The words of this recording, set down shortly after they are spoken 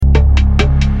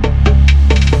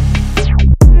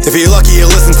If you're lucky, you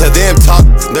listen to them talk.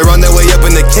 They're on their way up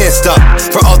and they can't stop.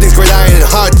 For all things gridiron and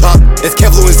hard top, it's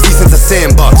Kev Lewinsky since the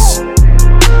Sandbox.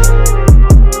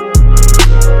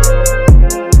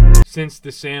 Since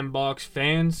the Sandbox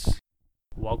fans,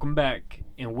 welcome back.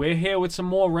 And we're here with some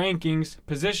more rankings,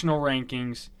 positional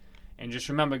rankings. And just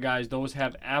remember, guys, those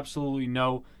have absolutely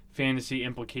no fantasy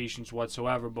implications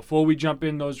whatsoever. Before we jump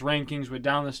in those rankings, we're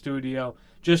down the studio.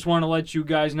 Just want to let you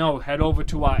guys know, head over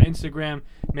to our Instagram.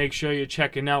 Make sure you're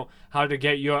checking out how to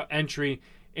get your entry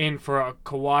in for a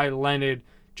Kawhi Leonard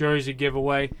jersey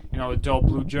giveaway. A dope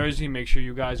blue jersey. Make sure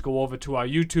you guys go over to our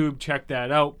YouTube, check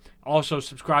that out. Also,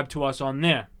 subscribe to us on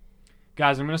there.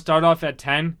 Guys, I'm going to start off at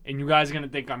 10, and you guys are going to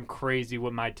think I'm crazy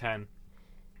with my 10.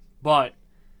 But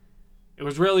it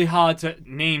was really hard to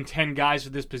name 10 guys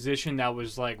for this position that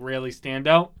was, really stand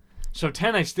out. So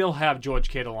 10, I still have George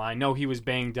Kittle. I know he was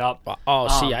banged up.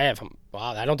 I have him.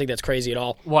 Wow, I don't think that's crazy at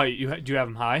all. What, do you have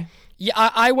him high? Yeah,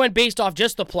 I went based off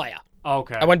just the player.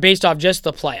 Okay. I went based off just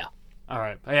the player. All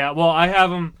right. Yeah, well, I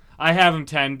have him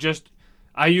 10.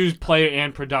 I used player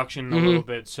and production a little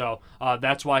bit, so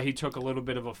that's why he took a little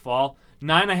bit of a fall.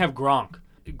 9, I have Gronk.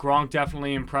 Gronk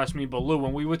definitely impressed me, but Lou,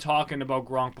 when we were talking about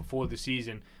Gronk before the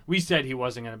season, we said he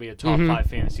wasn't going to be a top 5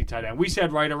 fantasy tight end. We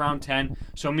said right around 10,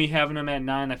 so me having him at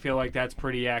 9, I feel like that's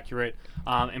pretty accurate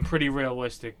and pretty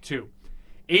realistic too.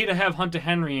 8, I have Hunter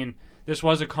Henry, and this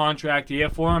was a contract year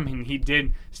for him, and he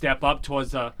did step up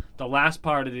towards the last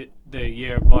part of the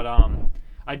year, but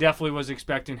I definitely was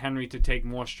expecting Henry to take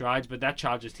more strides, but that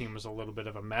Chargers team was a little bit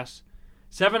of a mess.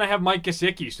 7, I have Mike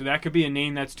Gesicki, so that could be a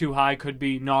name that's too high, could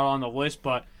be not on the list,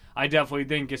 but I definitely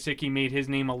think Gesicki made his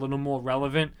name a little more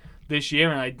relevant this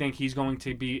year, and I think he's going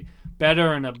to be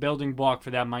better and a building block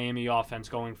for that Miami offense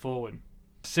going forward.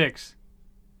 6,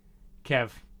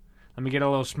 Kev, let me get a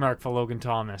little smirk for Logan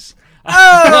Thomas. Oh,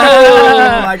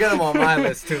 I got him on my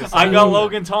list too. So I got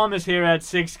Logan Thomas here at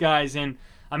 6, guys, and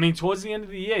towards the end of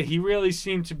the year, he really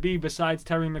seemed to be, besides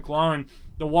Terry McLaurin,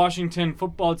 the Washington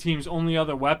football team's only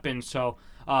other weapon. So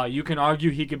you can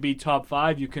argue he could be top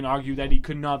 5. You can argue that he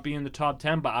could not be in the top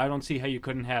 10, but I don't see how you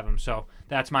couldn't have him. So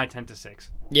that's my 10-6.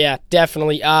 Yeah,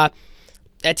 definitely. At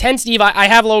 10, Steve, I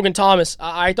have Logan Thomas.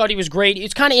 I thought he was great.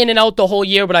 He's kind of in and out the whole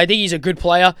year, but I think he's a good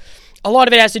player. A lot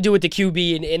of it has to do with the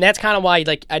QB, and that's kind of why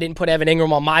I didn't put Evan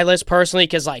Ingram on my list personally,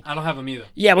 because I don't have him either.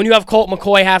 Yeah, when you have Colt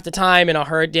McCoy half the time and a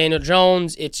hurt Daniel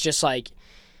Jones, it's just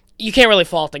you can't really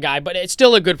fault the guy, but it's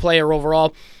still a good player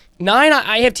overall. 9,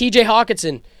 I have TJ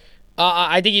Hawkinson.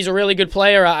 I think he's a really good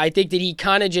player. I think that he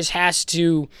kind of just has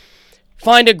to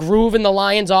find a groove in the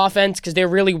Lions offense because they're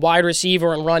really wide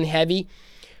receiver and run heavy.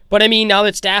 But now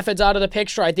that Stafford's out of the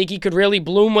picture, I think he could really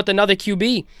bloom with another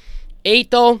QB.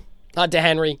 8, though, Hunter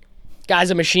Henry. Guy's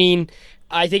a machine.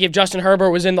 I think if Justin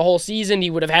Herbert was in the whole season, he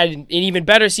would have had an even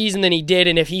better season than he did,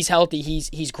 and if he's healthy,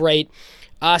 he's great.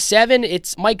 7,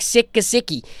 it's Mike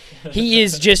Gesicki. He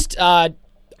is just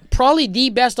probably the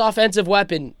best offensive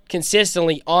weapon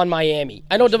consistently on Miami.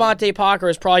 I know Devontae Parker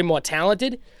is probably more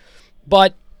talented,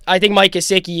 but I think Mike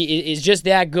Gesicki is just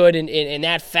that good and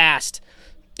that fast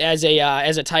as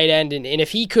a tight end. And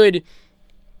if he could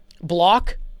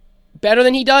block better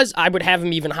than he does, I would have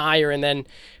him even higher. And then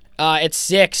at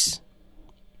 6,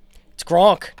 it's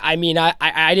Gronk. I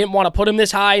didn't want to put him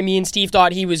this high. Me and Steve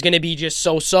thought he was going to be just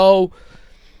so-so.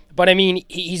 But,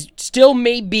 he's still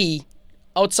may be,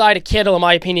 outside of Kittle, in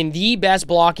my opinion, the best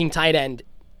blocking tight end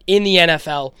in the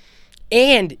NFL.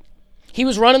 And he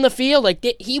was running the field.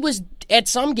 He was, at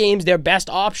some games, their best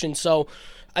option. So,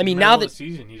 now that...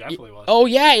 season, he definitely was. Oh,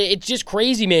 yeah, it's just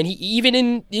crazy, man. He even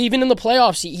in the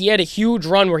playoffs, he had a huge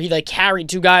run where he, carried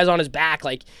 2 guys on his back.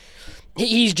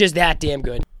 He's just that damn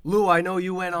good. Lou, I know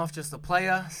you went off just a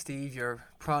player. Steve, you're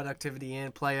productivity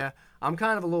and player. I'm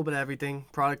kind of a little bit of everything.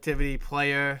 Productivity,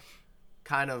 player,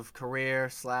 kind of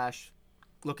career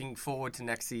 / looking forward to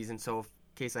next season. So in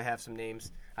case I have some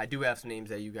names, I do have some names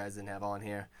that you guys didn't have on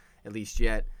here, at least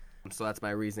yet. So that's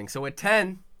my reasoning. So at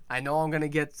 10, I know I'm going to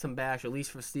get some bash, at least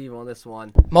for Steve on this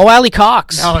one. Mo Alley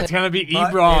Cox. No, it's going to be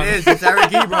Ebron. It is. It's Eric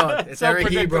Ebron. It's Eric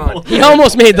Ebron. He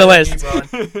almost made the list.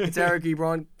 It's Eric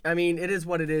Ebron. It is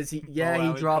what it is. He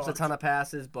drops a ton of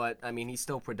passes, but, he's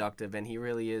still productive, and he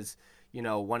really is,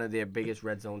 one of their biggest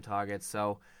red zone targets.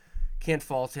 So can't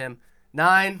fault him.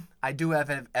 9, I do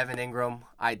have Evan Ingram.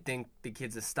 I think the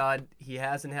kid's a stud. He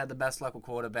hasn't had the best luck with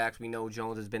quarterbacks. We know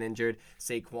Jones has been injured.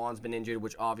 Saquon's been injured,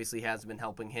 which obviously hasn't been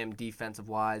helping him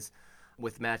defensive-wise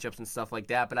with matchups and stuff like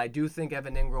that. But I do think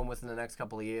Evan Ingram within the next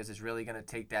couple of years is really going to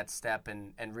take that step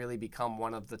and really become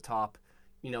one of the top,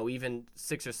 even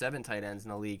 6 or 7 tight ends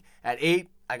in the league. At 8,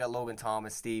 I got Logan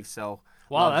Thomas, Steve. So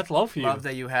wow, that's low for you. Love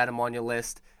that you had him on your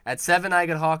list. At 7, I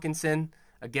got Hawkinson.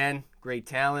 again, great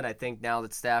talent. I think now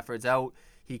that Stafford's out,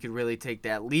 he could really take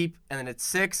that leap. And then at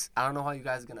 6, I don't know how you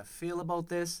guys are going to feel about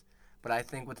this, but I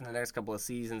think within the next couple of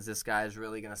seasons, this guy is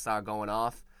really going to start going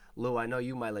off. Lou, I know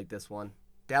you might like this one.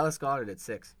 Dallas Goedert at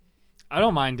 6. I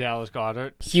don't mind Dallas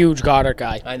Goedert. Huge Goddard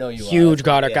guy. I know you Huge are.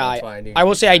 Goddard guy. I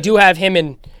will say I do have him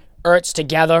and Ertz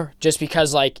together just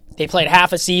because, like, they played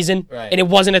half a season, and it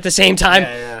wasn't at the same time.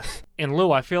 Yeah. And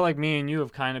Lou, I feel like me and you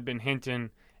have kind of been hinting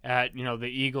at, the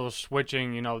Eagles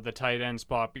switching, the tight end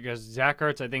spot because Zach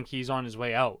Ertz, I think he's on his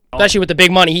way out. Especially with the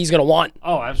big money he's going to want.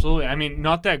 Oh, absolutely. I mean,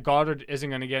 not that Goddard isn't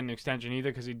going to get an extension either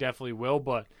because he definitely will,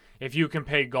 but if you can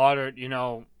pay Goddard,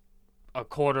 a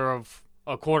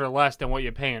quarter less than what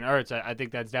you're paying Ertz, I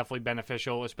think that's definitely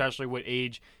beneficial, especially with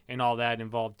age and all that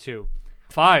involved too.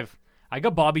 5, I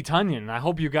got Bobby Tonyan. I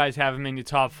hope you guys have him in your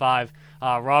top 5.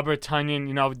 Robert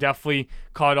Tonyan, definitely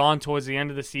caught on towards the end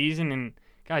of the season, and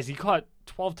guys, he caught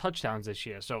 12 touchdowns this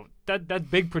year, so that's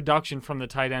big production from the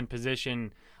tight end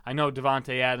position. I know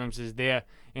Devontae Adams is there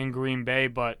in Green Bay,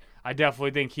 but I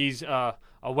definitely think he's a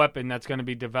weapon that's going to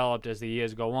be developed as the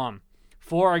years go on.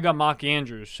 4, I got Mark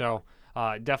Andrews, so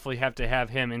definitely have to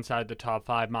have him inside the top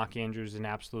 5. Mark Andrews is an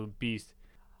absolute beast.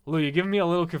 Lou, you're giving me a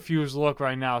little confused look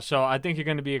right now, so I think you're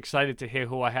going to be excited to hear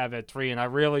who I have at 3, and I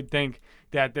really think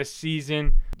that this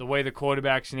season, the way the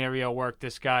quarterback scenario worked,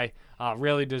 this guy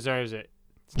really deserves it.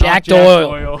 Jack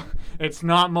Doyle. It's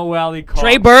not Mo Alley Cox.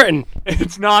 Trey Burton.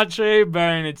 It's not Trey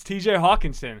Burton. It's T.J.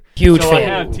 Hawkinson. Huge fan. I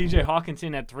have T.J.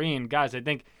 Hawkinson at 3, and guys, I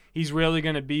think he's really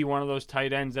going to be one of those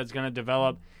tight ends that's going to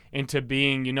develop into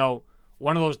being,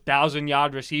 one of those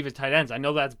 1,000-yard receiver tight ends. I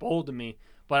know that's bold to me,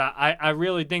 but I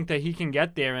really think that he can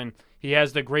get there, and he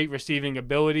has the great receiving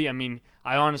ability. I mean,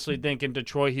 I honestly think in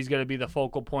Detroit he's going to be the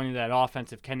focal point of that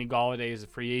offense if Kenny Golladay is a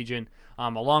free agent,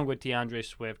 along with DeAndre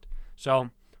Swift. So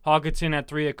Hawkinson at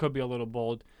 3, it could be a little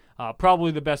bold.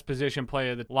 Probably the best position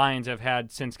player the Lions have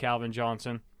had since Calvin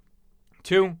Johnson.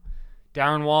 2,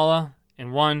 Darren Waller.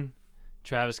 And 1,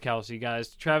 Travis Kelce,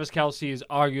 guys. Travis Kelce is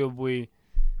arguably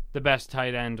the best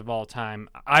tight end of all time.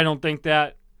 I don't think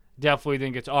that. Definitely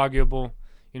think it's arguable.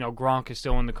 Gronk is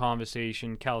still in the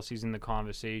conversation. Kelce's in the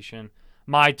conversation.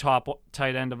 My top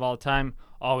tight end of all time,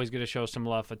 always going to show some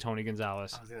love for Tony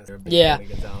Gonzalez. Yeah.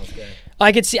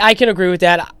 I can agree with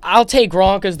that. I'll take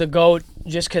Gronk as the GOAT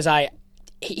just because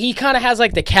he kind of has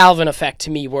like the Calvin effect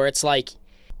to me where it's like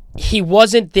he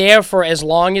wasn't there for as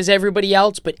long as everybody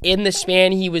else, but in the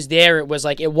span he was there, it was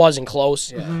like it wasn't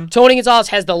close. Yeah. Mm-hmm. Tony Gonzalez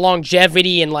has the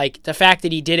longevity and like the fact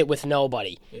that he did it with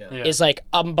nobody is like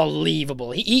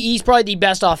unbelievable. He's probably the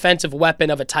best offensive weapon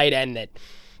of a tight end that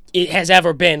it has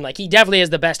ever been. Like he definitely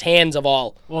has the best hands of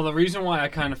all. Well, the reason why I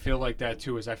kind of feel like that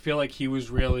too is I feel like he was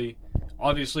really,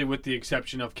 obviously with the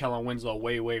exception of Kellen Winslow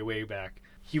way back,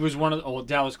 he was one of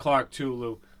Dallas Clark too,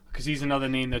 Lou, because he's another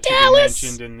name that you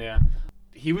mentioned in there.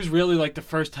 He was really like the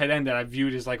first tight end that I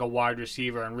viewed as like a wide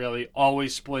receiver and really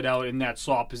always split out in that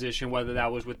slot position, whether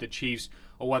that was with the Chiefs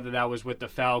or whether that was with the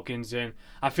Falcons. And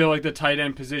I feel like the tight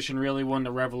end position really wouldn't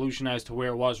have revolutionized to where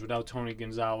it was without Tony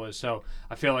Gonzalez. So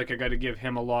I feel like I got to give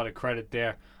him a lot of credit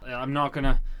there. I'm not going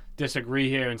to disagree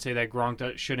here and say that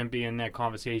Gronk shouldn't be in that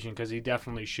conversation because he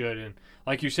definitely should. And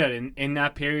like you said, in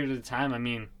that period of time, I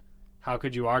mean, how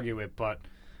could you argue it? But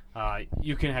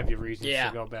you can have your reasons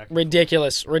to go back.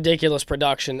 Ridiculous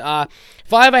production. 5,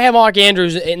 I have Mark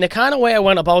Andrews, and the kind of way I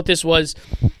went about this was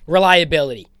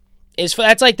reliability.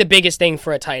 That's like the biggest thing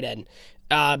for a tight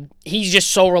end. He's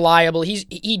just so reliable.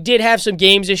 He did have some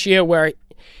games this year where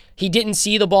he didn't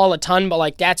see the ball a ton, but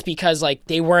like that's because like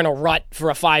they were in a rut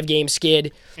for a 5-game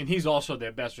skid. And he's also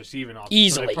their best receiving option.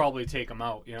 Easily. So they probably take him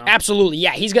out, Absolutely,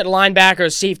 yeah. He's got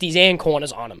linebackers, safeties, and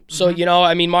corners on him. So,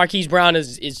 Marquise Brown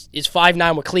is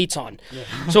 5'9" with cleats on.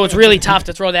 Yeah. So it's really tough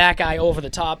to throw that guy over the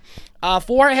top.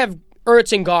 4, I have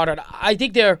Ertz and Goddard. I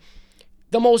think they're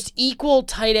the most equal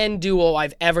tight end duo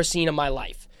I've ever seen in my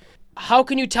life. How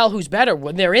can you tell who's better?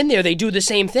 When they're in there, they do the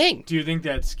same thing. Do you think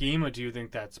that's scheme or do you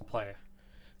think that's player?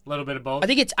 A little bit of both?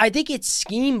 I think it's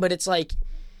scheme, but it's like,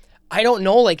 I don't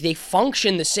know, like they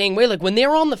function the same way. Like when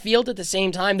they're on the field at the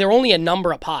same time, they're only a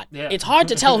number apart. Yeah. It's hard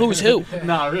to tell who's who.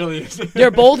 No, it really is.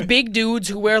 They're both big dudes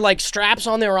who wear like straps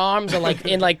on their arms and like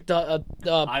in like the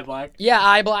eye black. Yeah,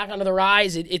 eye black under their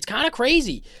eyes. It's kind of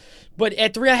crazy. But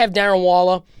at 3, I have Darren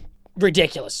Waller.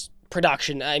 Ridiculous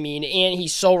production. I mean, and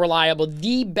he's so reliable.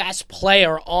 The best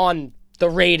player on the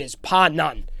Raiders, par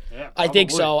none. Yeah, I think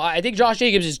so. I think Josh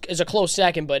Jacobs is a close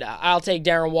second, but I'll take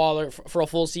Darren Waller for a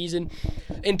full season.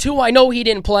 And 2, I know he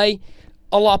didn't play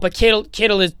a lot, but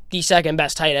Kittle is the second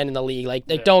best tight end in the league. Like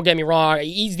don't get me wrong.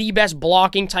 He's the best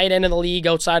blocking tight end in the league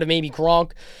outside of maybe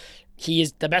Gronk. He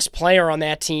is the best player on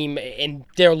that team, and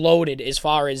they're loaded as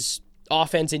far as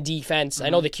offense and defense. I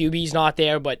know the QB's not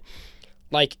there, but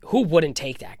like, who wouldn't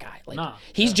take that guy? Like,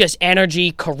 he's just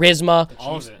energy, charisma.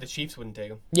 The Chiefs wouldn't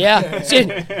take him.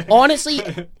 Yeah. Honestly,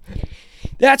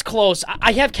 that's close.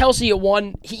 I have Kelce at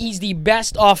 1. He's the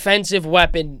best offensive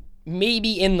weapon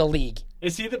maybe in the league.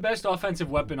 Is he the best offensive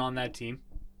weapon on that team?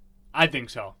 I think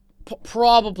so.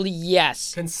 Probably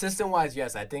yes. Consistent-wise,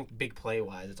 yes. I think big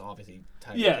play-wise, it's obviously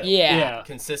Tyreek Yeah. Hill. Yeah.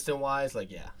 Consistent-wise,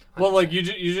 like, yeah. 100%. Well, like, you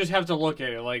just have to look at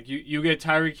it. Like, you get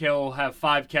Tyreek Hill have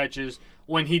 5 catches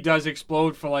when he does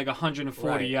explode for, like,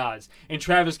 140 yards. And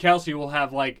Travis Kelce will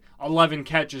have, like, 11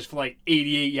 catches for, like,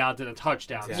 88 yards and a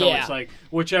touchdown. Exactly. So it's, like,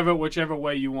 whichever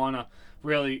way you want to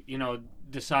really,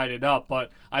 decide it up. But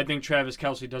I think Travis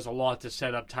Kelce does a lot to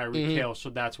set up Tyreek Hill, so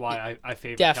that's why I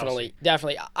favor Kelce.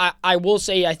 Definitely. I will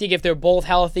say, I think if they're both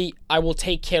healthy, I will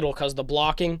take Kittle because the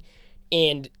blocking.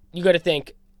 And you got to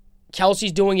think,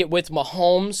 Kelce's doing it with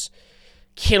Mahomes.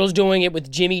 Kittle's doing it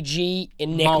with Jimmy G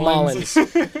and Nick Mullins.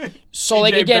 So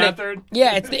like again,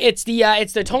 it's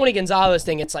the Tony Gonzalez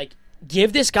thing. It's like,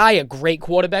 give this guy a great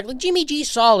quarterback. Like Jimmy G's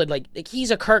solid. Like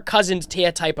he's a Kirk Cousins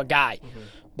tier type of guy.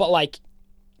 But like,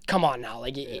 come on now.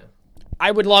 Like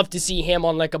I would love to see him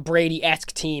on like a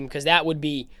Brady-esque team because that would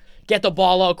be get the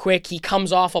ball out quick. He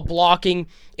comes off a blocking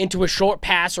into a short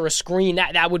pass or a screen.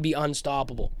 That would be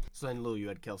unstoppable. So then, Lou, you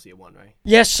had Kelce at 1, right?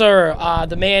 Yes, sir.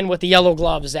 The man with the yellow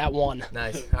gloves at 1.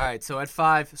 Nice. All right, so at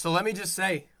 5. So let me just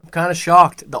say, I'm kind of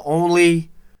shocked. The only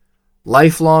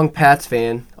lifelong Pats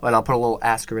fan, and I'll put a little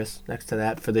asterisk next to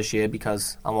that for this year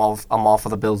because I'm all for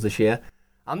the Bills this year.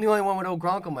 I'm the only one with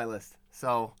Gronk on my list.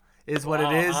 So it is what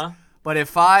it is. But at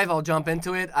 5, I'll jump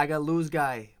into it. I got Lou's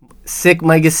guy, Sick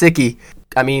Mike Gesicki.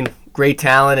 I mean, great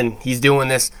talent, and he's doing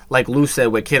this, like Lou said,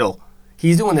 with Kittle.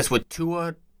 He's doing this with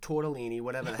Tua Tortellini,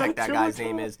 whatever the heck that guy's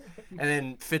name is, and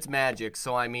then Fitzmagic.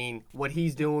 So, I mean, what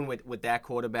he's doing with that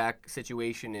quarterback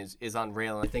situation is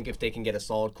unreal. And I think if they can get a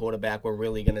solid quarterback, we're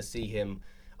really going to see him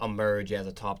emerge as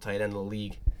a top tight end in the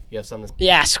league. You have something?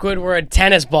 Yeah, Squidward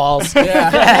tennis balls. Yeah.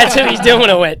 That's what he's doing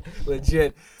it with.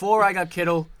 Legit. 4, I got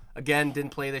Kittle. Again,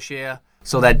 didn't play this year.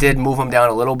 So that did move him down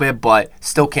a little bit, but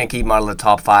still can't keep him out of the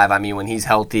top 5. I mean, when he's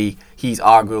healthy, he's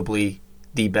arguably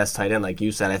the best tight end, like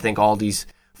you said. I think all these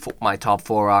my top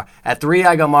 4 are. At 3,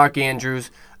 I got Mark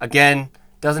Andrews. Again,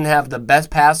 doesn't have the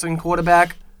best passing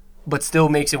quarterback, but still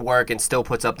makes it work and still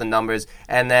puts up the numbers.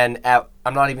 And then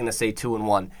I'm not even going to say 2 and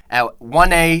 1. At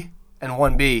 1A and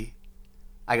 1B,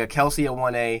 I got Kelce at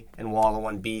 1A and Wall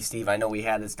at 1B. Steve, I know we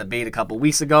had this debate a couple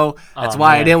weeks ago. That's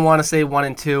why I didn't want to say 1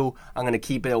 and 2. I'm going to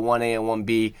keep it at 1A and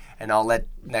 1B, and I'll let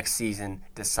next season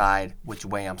decide which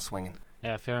way I'm swinging.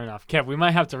 Yeah, fair enough. Kev, we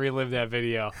might have to relive that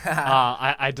video.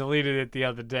 I deleted it the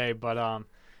other day, but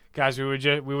guys, we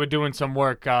were doing some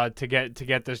work to get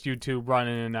this YouTube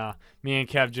running, and me and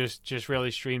Kev just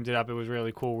really streamed it up. It was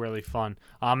really cool, really fun,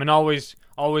 and always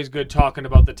good talking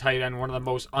about the tight end, one of the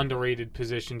most underrated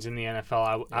positions in the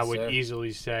NFL. I would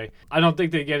easily say. I don't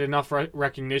think they get enough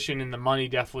recognition, and the money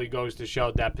definitely goes to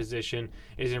show that position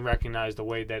isn't recognized the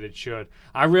way that it should.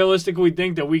 I realistically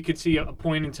think that we could see a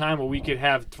point in time where we could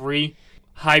have 3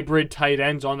 hybrid tight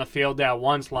ends on the field at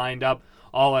once lined up,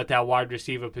 all at that wide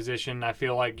receiver position. I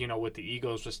feel like, with the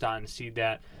Eagles, we're starting to see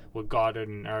that with Goddard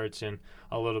and Ertz and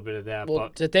a little bit of that. Well,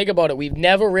 to think about it, we've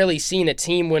never really seen a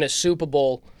team win a Super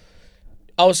Bowl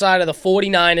outside of the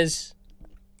 49ers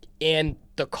and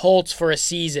the Colts for a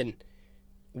season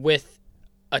with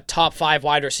a top 5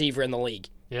 wide receiver in the league.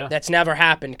 Yeah. That's never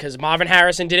happened because Marvin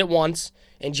Harrison did it once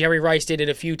and Jerry Rice did it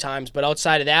a few times, but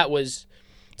outside of that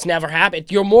it's never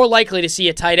happened. You're more likely to see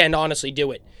a tight end honestly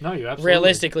do it. No, you absolutely.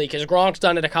 Realistically, because Gronk's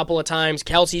done it a couple of times.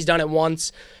 Kelce's done it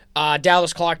once.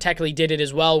 Dallas Clark technically did it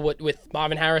as well with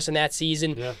Marvin Harrison that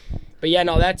season. Yeah. But yeah,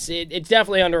 no, that's it. It's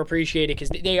definitely underappreciated because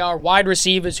they are wide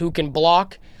receivers who can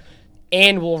block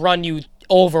and will run you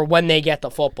over when they get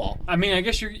the football. I mean, I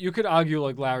guess you could argue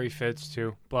like Larry Fitz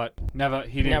too, but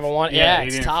he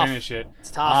didn't tough. Finish it.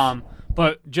 It's tough.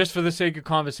 But just for the sake of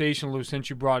conversation, Lou, since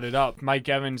you brought it up, Mike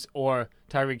Evans or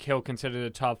Tyreek Hill considered a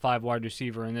top 5 wide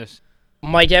receiver in this?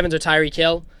 Mike Evans or Tyreek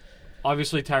Hill?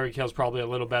 Obviously, Tyreek Hill's probably a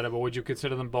little better, but would you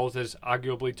consider them both as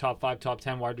arguably top 5, top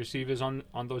 10 wide receivers on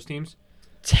those teams?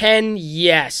 10,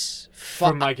 yes.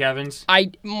 For Mike Evans?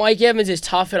 Mike Evans is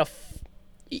tough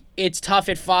it's tough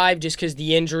at 5 just because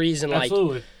the injuries and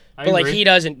absolutely. But like he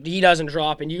doesn't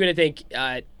drop, and you're gonna think,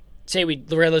 say we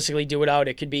realistically do it out,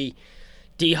 it could be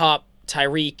D-Hop,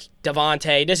 Tyreek,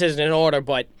 Devontae. This isn't in order,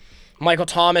 but Michael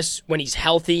Thomas when he's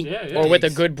healthy or with a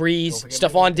good breeze.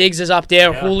 Stephon Diggs is up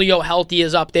there. Yeah. Julio healthy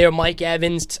is up there. Mike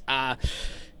Evans.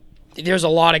 There's a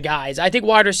lot of guys. I think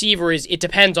wide receiver it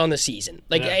depends on the season.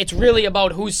 It's really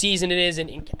about whose season it is,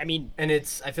 and I mean, and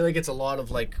I feel like it's a lot of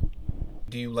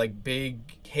Do you like big,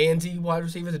 handsy wide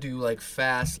receivers, or do you like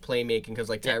fast playmaking? Because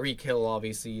like Tyreek Hill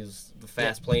obviously is the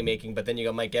fast playmaking, but then you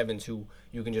got Mike Evans who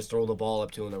you can just throw the ball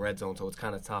up to in the red zone, so it's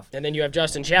kind of tough. And then you have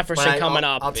Justin Jefferson coming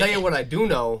up. I'll tell you what I do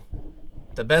know.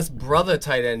 The best brother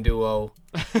tight end duo,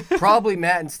 probably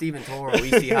Matt and Steven Toro,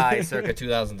 EC High, circa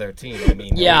 2013. I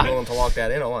mean, are you willing to lock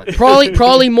that in or what?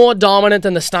 Probably more dominant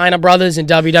than the Steiner brothers in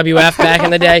WWF back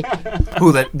in the day.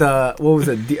 Who what was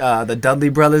it? The Dudley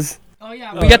brothers. Oh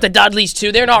yeah, we got the Dudleys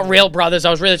too. They're not real brothers. I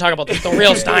was really talking about the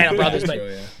real Steiner brothers, but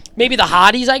maybe the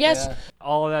Hardys, I guess. Yeah.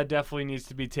 All of that definitely needs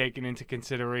to be taken into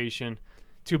consideration.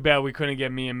 Too bad we couldn't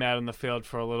get me and Matt on the field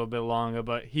for a little bit longer,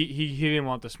 but he didn't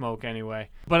want the smoke anyway.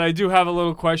 But I do have a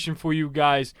little question for you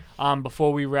guys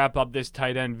before we wrap up this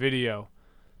tight end video.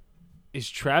 Is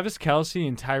Travis Kelce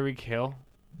and Tyreek Hill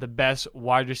the best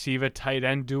wide receiver tight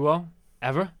end duo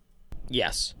ever?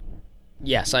 Yes,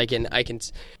 I can.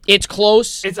 It's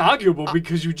close. It's arguable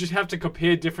because you just have to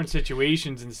compare different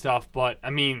situations and stuff, but,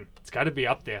 I mean, it's got to be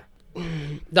up there.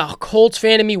 The Colts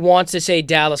fan in me wants to say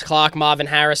Dallas Clark, Marvin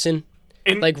Harrison.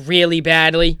 Like really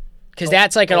badly, because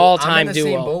that's like an all-time duo. I'm in the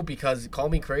same boat because call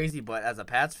me crazy, but as a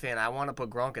Pats fan, I want to put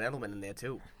Gronk and Edelman in there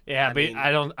too. Yeah,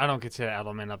 I don't consider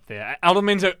Edelman up there.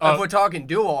 Edelman's if we're talking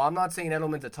duo, I'm not saying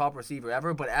Edelman's a top receiver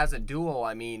ever, but as a duo,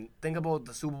 I mean, think about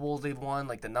the Super Bowls they've won,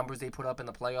 like the numbers they put up in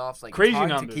the playoffs, like crazy it's hard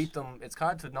numbers. To keep them. It's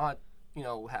hard to not,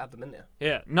 have them in there.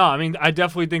 Yeah, no, I mean, I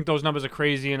definitely think those numbers are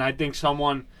crazy, and I think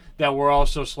someone that we're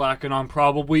also slacking on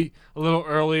probably a little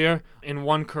earlier in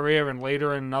one career and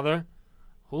later in another.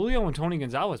 Julio and Tony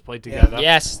Gonzalez played together. Yeah.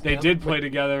 Yes. They did play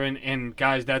together, and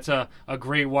guys, that's a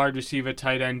great wide receiver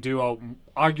tight end duo,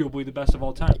 arguably the best of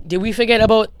all time. Did we forget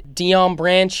about Deion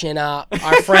Branch and our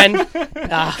friend,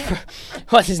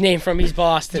 what's his name from East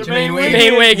Boston?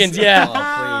 Jermaine Wiggins, yeah. Oh,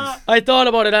 please. I thought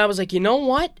about it. I was like, you know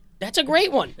what? That's a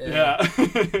great one. Yeah.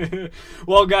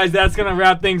 Well, guys, that's going to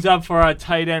wrap things up for our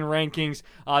tight end rankings.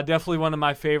 Definitely one of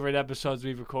my favorite episodes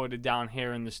we've recorded down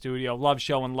here in the studio. Love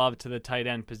showing love to the tight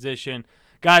end position.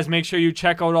 Guys, make sure you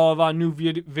check out all of our new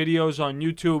videos on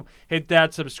YouTube. Hit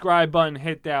that subscribe button,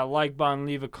 hit that like button,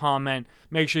 leave a comment.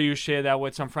 Make sure you share that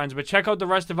with some friends. But check out the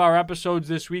rest of our episodes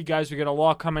this week, guys. We got a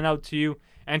lot coming out to you.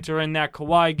 Enter in that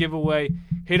Kawhi giveaway.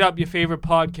 Hit up your favorite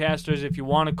podcasters if you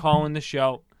want to call in the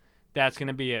show. That's going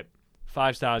to be it.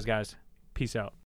 5 stars, guys. Peace out.